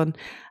 well done.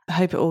 I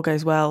hope it all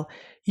goes well.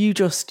 You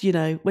just,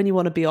 when you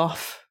want to be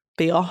off.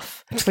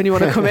 When you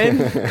want to come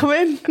in, come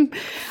in.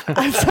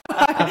 And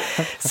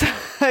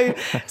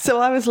so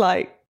I was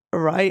like,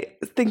 right,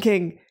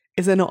 thinking,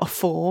 is there not a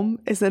form?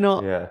 Is there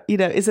not,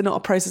 is there not a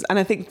process? And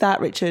I think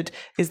that, Richard,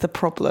 is the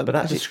problem. But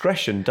that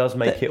discretion does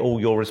make it all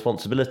your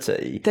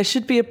responsibility. There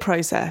should be a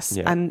process.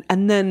 Yeah.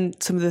 And then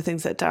some of the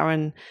things that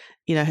Darren,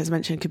 has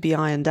mentioned could be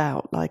ironed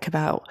out, like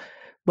about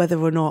whether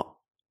or not,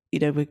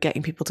 we're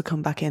getting people to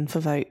come back in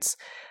for votes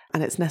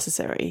and it's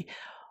necessary.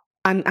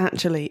 And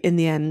actually, in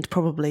the end,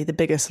 probably the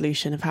bigger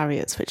solution of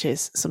Harriet's, which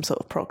is some sort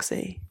of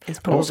proxy, is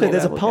probably. Also,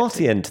 there's a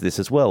party end to this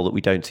as well that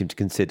we don't seem to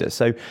consider.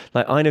 So,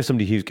 I know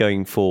somebody who's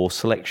going for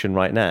selection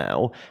right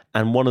now,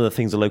 and one of the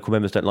things the local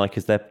members don't like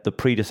is that the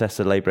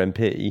predecessor Labour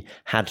MP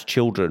had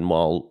children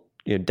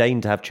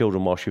deigned to have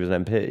children while she was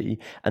an MP,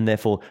 and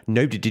therefore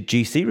nobody did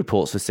GC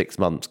reports for 6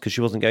 months because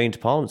she wasn't going into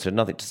Parliament, so had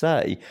nothing to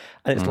say.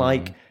 And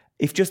it's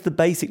if just the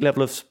basic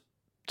level of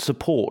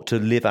support to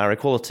live our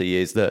equality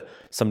is that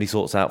somebody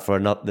sorts out for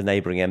the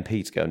neighbouring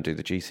MP to go and do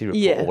the GC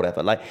report or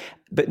whatever.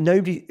 But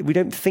we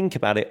don't think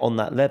about it on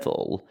that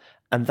level,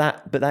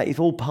 but that is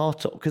all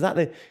part of, because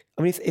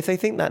if they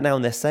think that now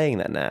and they're saying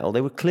that now, they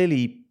were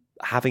clearly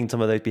having some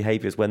of those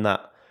behaviours when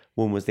that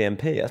woman was the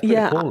MP. That's pretty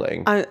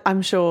appalling.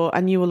 I'm sure,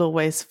 and you will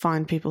always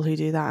find people who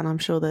do that, and I'm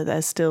sure that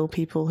there's still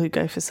people who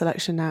go for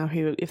selection now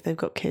who, if they've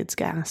got kids,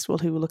 get asked, well,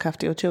 who will look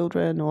after your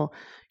children, or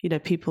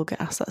people get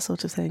asked that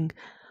sort of thing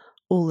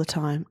all the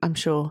time. I'm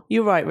sure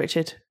you're right,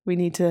 Richard. We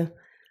need to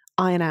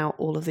iron out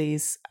all of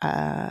these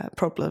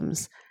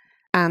problems,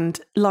 and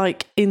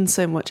like in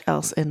so much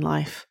else in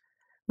life,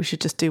 we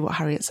should just do what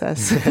Harriet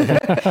says.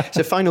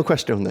 So, final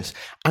question on this: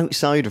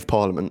 outside of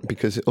Parliament,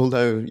 because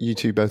although you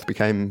two both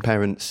became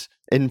parents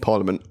in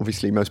Parliament,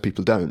 obviously most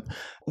people don't.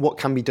 What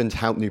can be done to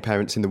help new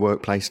parents in the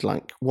workplace?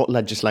 Like, what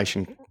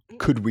legislation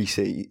could we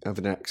see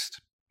over the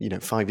next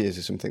 5 years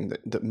or something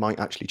that might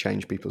actually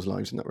change people's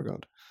lives in that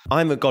regard?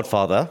 I'm a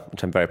godfather,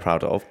 which I'm very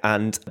proud of.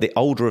 And the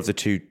older of the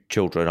two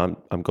children,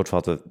 I'm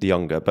godfather the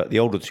younger, but the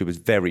older of the two was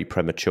very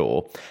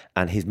premature.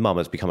 And his mum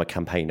has become a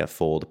campaigner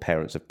for the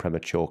parents of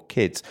premature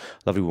kids.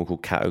 A lovely woman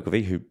called Kat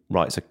Ogilvie, who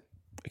writes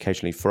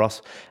occasionally for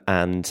us,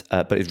 and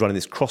but is running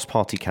this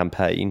cross-party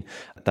campaign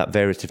that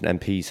various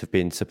different MPs have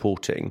been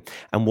supporting.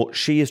 And what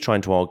she is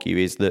trying to argue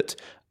is that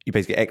you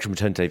basically get extra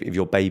maternity leave if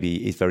your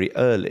baby is very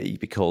early,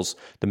 because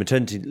the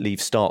maternity leave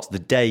starts the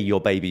day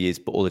your baby is,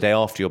 or the day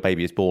after your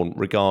baby is born,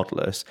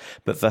 regardless.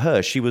 But for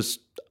her, she was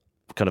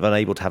kind of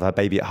unable to have her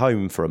baby at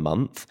home for a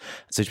month.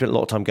 So she spent a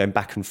lot of time going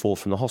back and forth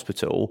from the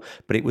hospital,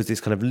 but it was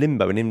this kind of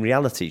limbo. And in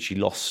reality, she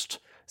lost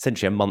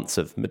essentially a month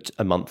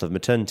of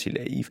maternity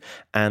leave,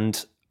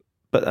 and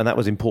that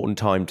was important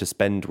time to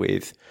spend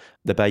with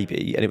the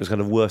baby, and it was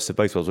kind of worse of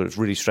both worlds. It was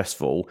really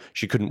stressful.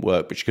 She couldn't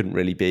work, but she couldn't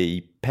really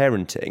be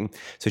parenting.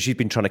 So she's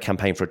been trying to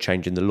campaign for a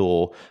change in the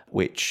law,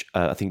 which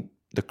I think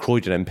the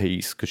Croydon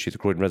MPs, because she's a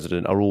Croydon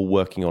resident, are all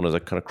working on as a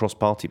kind of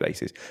cross-party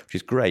basis, which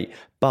is great.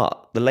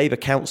 But the Labour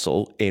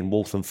Council in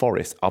Waltham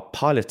Forest are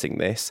piloting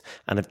this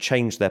and have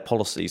changed their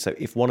policy. So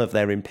if one of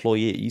their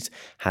employees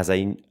has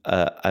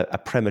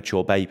a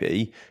premature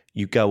baby,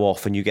 you go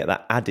off and you get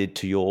that added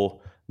to your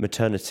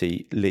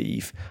maternity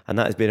leave, and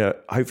that has been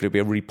hopefully be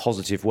a really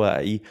positive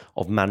way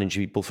of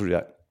managing people through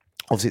that.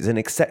 Obviously, it's an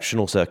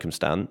exceptional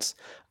circumstance,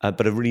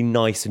 but a really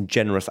nice and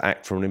generous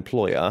act from an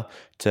employer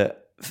to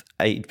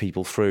aid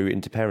people through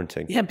into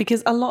parenting. Yeah,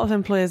 because a lot of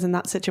employers in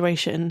that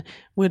situation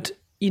would,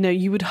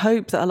 you would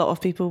hope that a lot of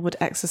people would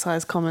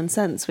exercise common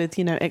sense with,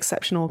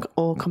 exceptional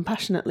or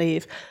compassionate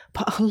leave,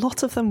 but a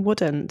lot of them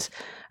wouldn't.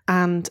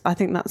 And I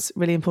think that's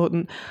really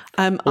important.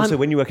 Also,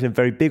 when you work in a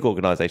very big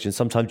organisation,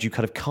 sometimes you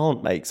kind of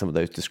can't make some of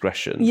those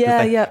discretions.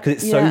 Because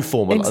it's so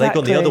formal. Exactly. They've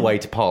gone the other way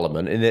to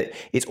Parliament, and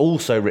it's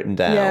also written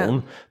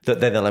down that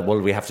then they're like, well,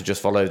 we have to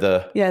just follow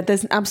the... Yeah,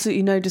 there's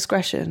absolutely no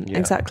discretion. Yeah.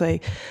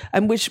 Exactly.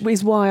 And which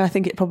is why I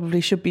think it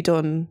probably should be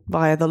done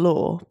via the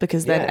law,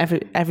 because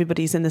then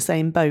everybody's in the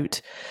same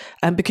boat.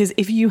 Because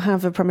if you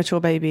have a premature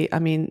baby, I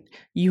mean,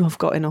 you have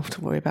got enough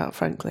to worry about,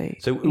 frankly.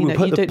 So we'll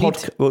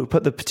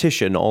put the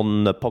petition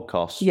on the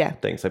podcast. Yeah,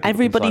 thing, so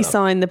everybody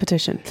sign the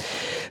petition.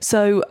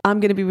 So I'm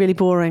going to be really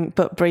boring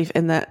but brief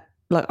in that,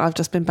 look, I've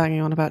just been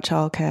banging on about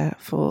childcare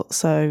for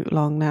so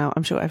long now.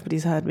 I'm sure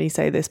everybody's heard me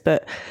say this,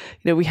 but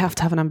we have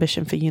to have an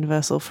ambition for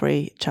universal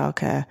free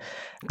childcare.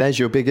 There's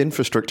your big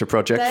infrastructure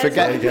project.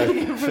 Forget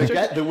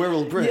the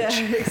Wirral Bridge.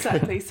 Yeah,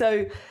 exactly.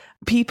 So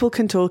people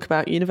can talk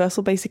about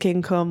universal basic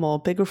income or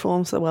big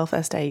reforms to the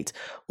welfare state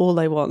all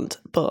they want,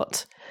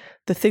 but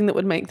the thing that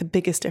would make the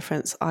biggest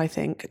difference, I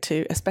think,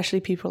 to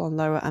especially people on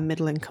lower and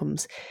middle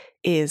incomes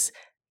is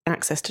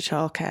access to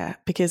childcare.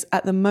 Because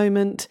at the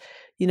moment,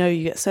 you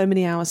get so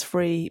many hours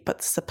free, but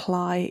the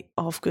supply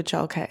of good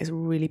childcare is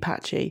really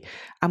patchy.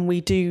 And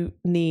we do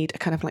need a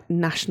kind of like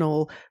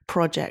national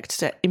project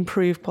to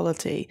improve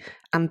quality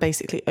and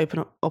basically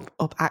open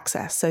up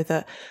access, so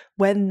that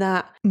when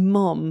that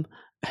mum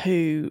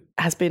who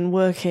has been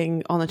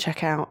working on a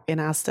checkout in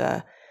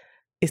Asda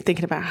is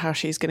thinking about how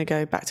she's going to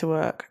go back to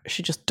work,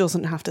 she just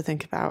doesn't have to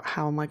think about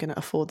how am I going to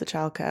afford the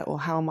childcare or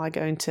how am I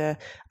going to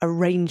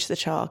arrange the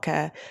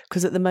childcare.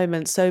 Because at the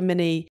moment, so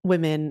many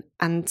women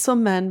and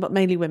some men, but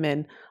mainly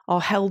women,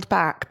 are held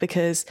back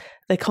because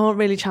they can't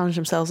really challenge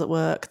themselves at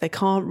work. They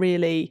can't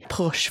really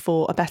push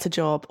for a better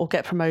job or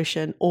get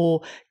promotion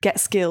or get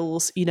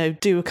skills,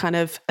 do a kind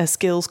of a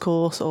skills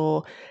course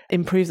or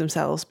improve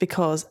themselves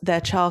because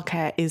their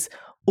childcare is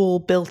all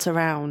built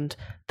around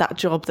that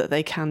job that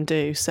they can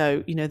do.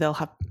 So, they'll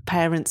have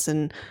parents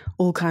and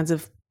all kinds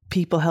of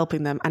people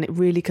helping them, and it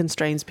really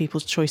constrains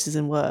people's choices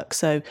in work.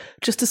 So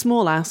just a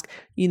small ask,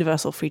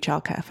 universal free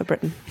childcare for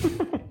Britain.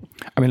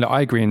 I mean, look,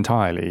 I agree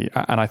entirely.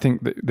 And I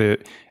think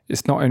that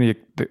it's not only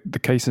the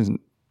case isn't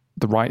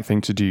the right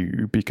thing to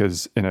do,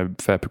 because in a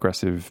fair,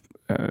 progressive,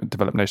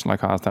 developed nation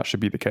like ours, that should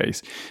be the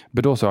case.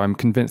 But also, I'm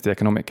convinced the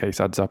economic case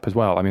adds up as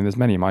well. I mean, there's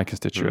many of my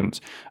constituents,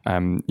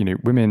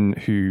 women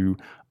who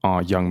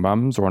are young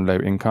mums or on low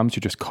incomes who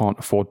just can't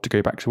afford to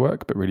go back to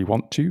work but really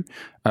want to,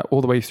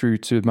 all the way through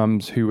to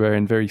mums who are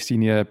in very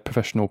senior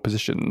professional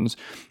positions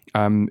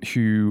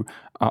who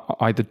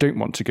either don't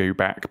want to go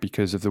back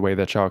because of the way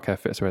their childcare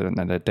fits with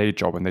their day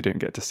job and they don't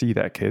get to see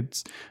their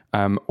kids,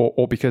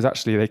 or because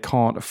actually they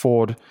can't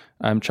afford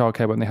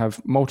childcare when they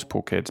have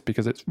multiple kids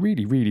because it's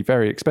really, really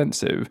very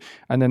expensive,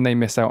 and then they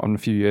miss out on a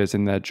few years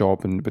in their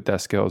job and with their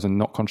skills and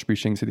not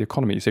contributing to the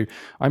economy. So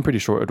I'm pretty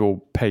sure it would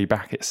all pay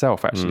back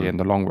itself actually in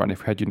the long run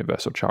if we had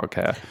universal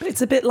childcare. But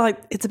it's a bit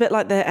like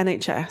the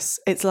NHS.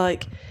 It's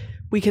like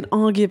we can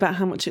argue about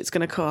how much it's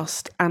going to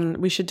cost, and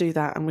we should do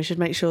that, and we should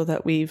make sure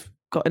that we've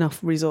got enough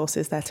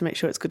resources there to make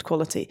sure it's good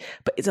quality.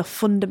 But it's a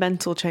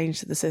fundamental change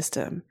to the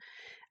system.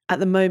 At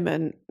the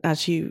moment,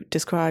 as you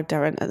described,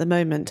 Darren, at the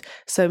moment,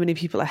 so many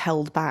people are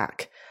held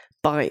back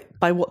by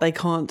what they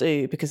can't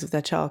do because of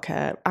their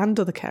childcare and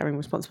other caring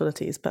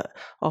responsibilities, but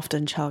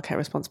often childcare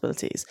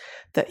responsibilities,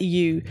 that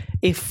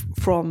if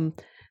from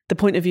the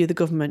point of view of the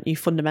government, you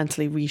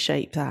fundamentally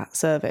reshape that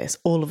service,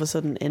 all of a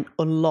sudden it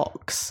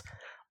unlocks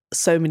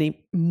so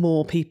many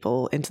more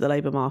people into the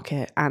labour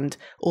market, and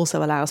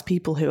also allows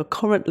people who are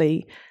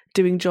currently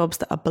doing jobs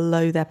that are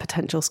below their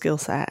potential skill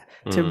set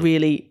to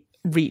really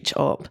reach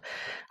up.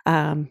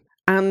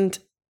 And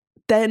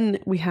then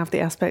we have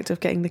the aspect of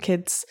getting the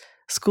kids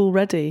school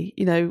ready.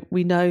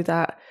 We know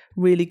that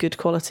really good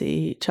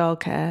quality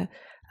childcare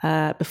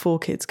before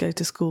kids go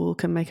to school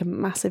can make a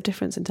massive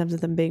difference in terms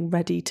of them being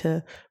ready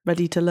to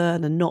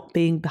learn and not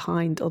being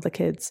behind other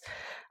kids.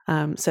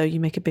 So you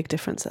make a big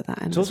difference at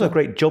that end. It's also a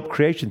great job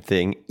creation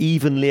thing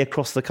evenly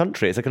across the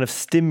country. It's a kind of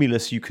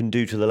stimulus you can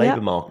do to the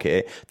labour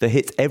market that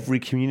hits every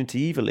community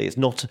evenly. There's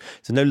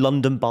no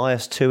London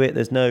bias to it.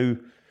 There's no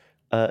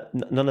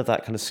none of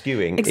that kind of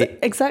skewing.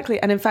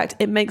 Exactly. And in fact,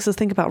 it makes us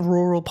think about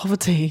rural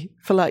poverty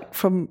for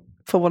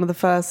one of the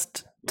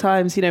first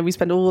times. We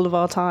spend all of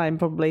our time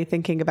probably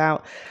thinking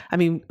about,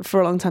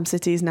 for a long time,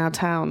 cities, now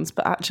towns,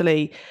 but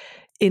actually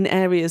in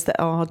areas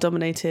that are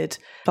dominated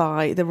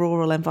by the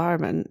rural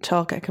environment,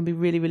 childcare can be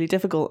really, really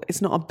difficult.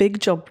 It's not a big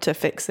job to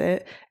fix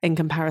it in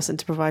comparison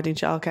to providing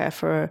childcare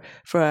for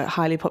a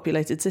highly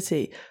populated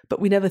city. But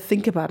we never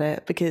think about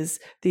it because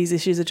these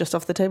issues are just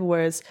off the table.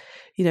 Whereas,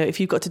 if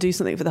you've got to do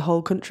something for the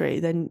whole country,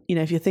 then,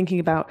 if you're thinking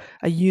about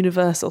a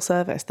universal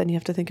service, then you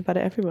have to think about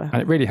it everywhere.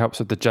 And it really helps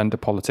with the gender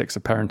politics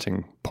of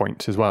parenting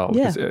point as well.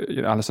 Yeah. Because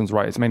Alison's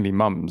right, it's mainly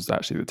mums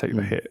actually that take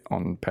the hit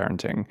on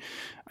parenting.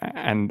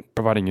 And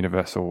providing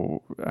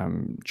universal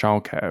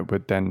childcare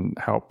would then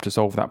help to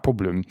solve that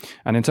problem.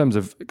 And in terms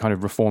of kind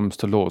of reforms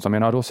to laws,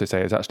 I'd also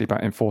say it's actually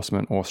about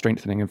enforcement or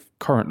strengthening of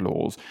current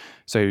laws.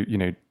 So,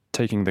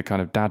 taking the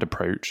kind of dad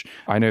approach,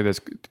 I know there's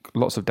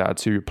lots of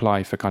dads who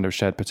apply for kind of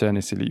shared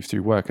paternity leave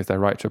through work as their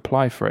right to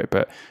apply for it,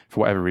 but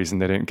for whatever reason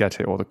they don't get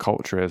it, or the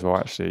culture is, well,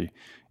 actually,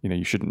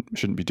 you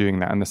shouldn't be doing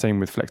that. And the same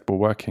with flexible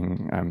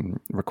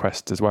working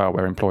requests as well,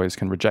 where employers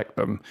can reject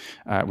them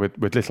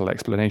with little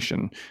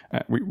explanation.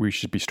 We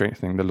should be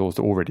strengthening the laws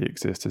that already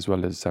exist as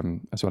well as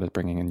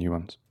bringing in new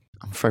ones.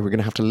 I'm afraid we're going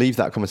to have to leave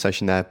that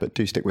conversation there, but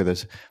do stick with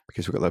us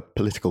because we've got the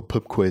political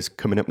pub quiz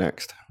coming up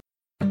next.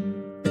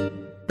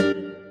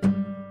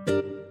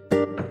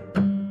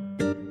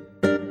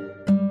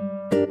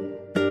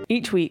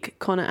 Each week,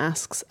 Connor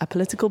asks a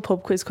political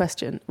pub quiz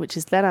question, which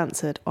is then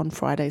answered on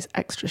Friday's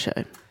extra show.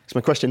 So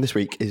my question this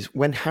week is,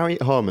 when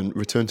Harriet Harman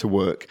returned to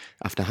work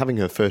after having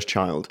her first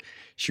child,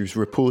 she was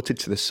reported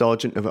to the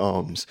Sergeant of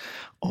Arms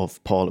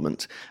of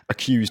Parliament,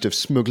 accused of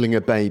smuggling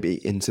a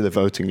baby into the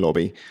voting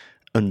lobby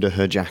under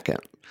her jacket.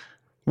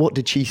 What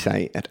did she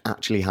say had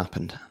actually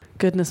happened?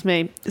 Goodness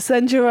me.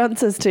 Send your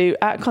answers to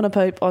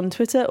 @ConnorPope on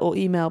Twitter or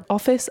email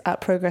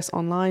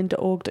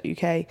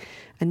office@progressonline.org.uk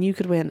and you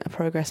could win a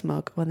Progress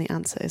mug when the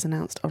answer is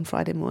announced on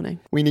Friday morning.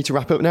 We need to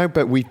wrap up now,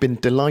 but we've been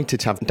delighted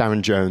to have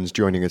Darren Jones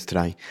joining us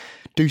today.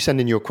 Do send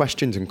in your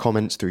questions and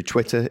comments through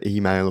Twitter,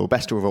 email, or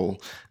best of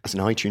all, as an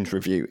iTunes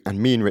review, and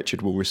me and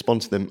Richard will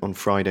respond to them on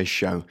Friday's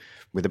show,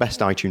 with the best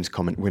iTunes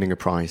comment winning a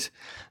prize.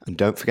 And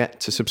don't forget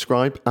to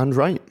subscribe and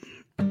rate.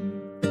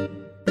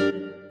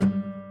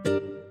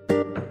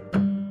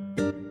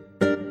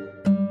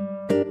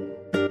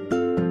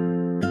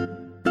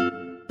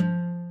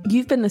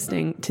 You've been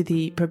listening to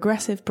the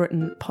Progressive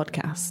Britain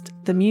podcast.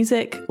 The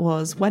music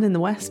was When in the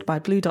West by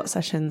Blue Dot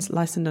Sessions,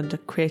 licensed under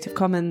Creative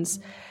Commons.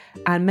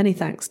 And many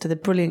thanks to the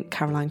brilliant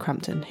Caroline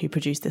Crampton, who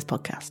produced this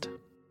podcast.